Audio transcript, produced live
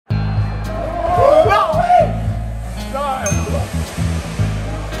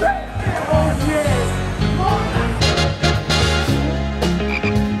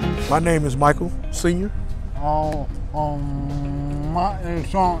My name is Michael Sr. Martin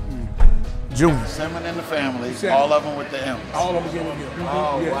something. Junior. 7 in the family, all of them with the M. All of them begin with M.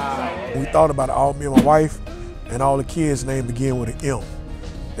 Oh, wow. We thought about it, all me and my wife, and all the kids' name begin with an M.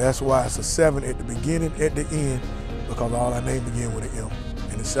 That's why it's a 7 at the beginning, at the end, because all our name begin with an M,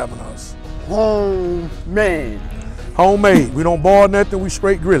 and the 7 of us. Homemade. Homemade. We don't boil nothing, we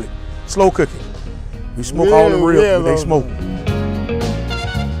straight grill it. Slow cooking. We smoke all the ribs, they smoke.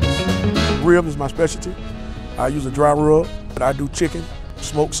 Rib is my specialty. I use a dry rub. I do chicken,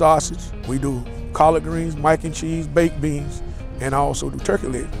 smoked sausage. We do collard greens, mac and cheese, baked beans, and I also do turkey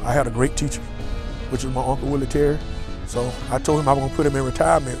leg. I had a great teacher, which is my Uncle Willie Terry. So I told him I was gonna put him in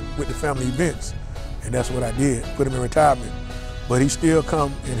retirement with the family events, and that's what I did, put him in retirement. But he still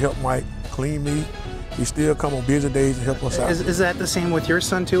come and help Mike clean meat. He still come on busy days and help us out. Is that the same with your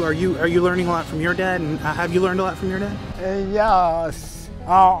son too? Are you learning a lot from your dad, and have you learned a lot from your dad? Yes.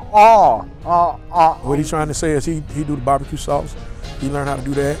 What he's trying to say is he do the barbecue sauce. He learned how to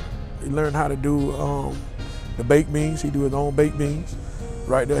do that. He learned how to do the baked beans. He do his own baked beans.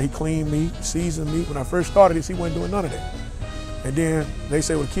 Right there, he cleaned meat, seasoned meat. When I first started this, he wasn't doing none of that. And then they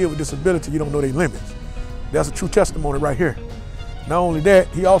say with a kid with disability, you don't know their limits. That's a true testimony right here. Not only that,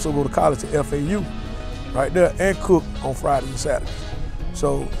 he also go to college at FAU, right there, and cook on Fridays and Saturdays.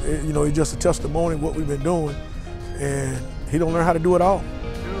 So, you know, it's just a testimony of what we've been doing, and he don't learn how to do it all.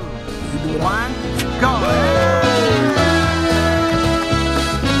 He do it all. One, go!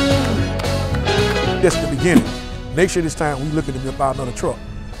 That's the beginning. Next year this time, we looking to buy another truck.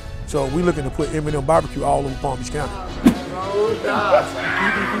 So we looking to put M&M barbecue all over Palm Beach County.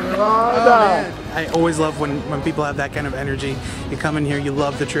 I always love when people have that kind of energy. You come in here, you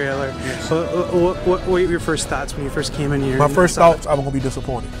love the trailer. Yes. What were your first thoughts when you first came in here? My first thoughts, I was gonna be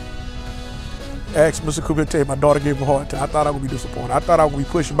disappointed. Asked Mr. Cooper, my daughter gave him a hard time. I thought I would be disappointed. I thought I would be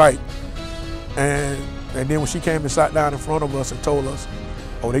pushed back. And then when she came and sat down in front of us and told us,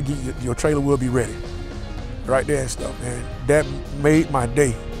 oh, your trailer will be ready. Right there and stuff, and that made my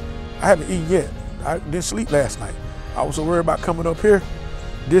day. I haven't eaten yet. I didn't sleep last night. I was so worried about coming up here.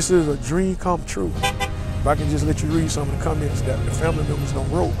 This is a dream come true. If I can just let you read some of the comments that the family members done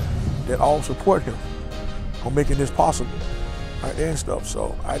wrote that all support him on making this possible, right there and stuff.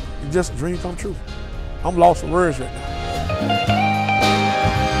 So it's just a dream come true. I'm lost for words right now.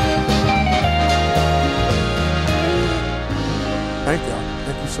 Thank y'all.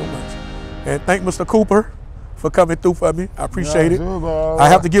 Thank you so much. And thank Mr. Cooper for coming through for me. I appreciate it. I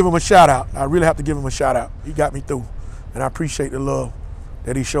have to give him a shout out. I really have to give him a shout out. He got me through. And I appreciate the love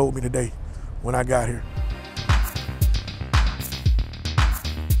that he showed me today when I got here.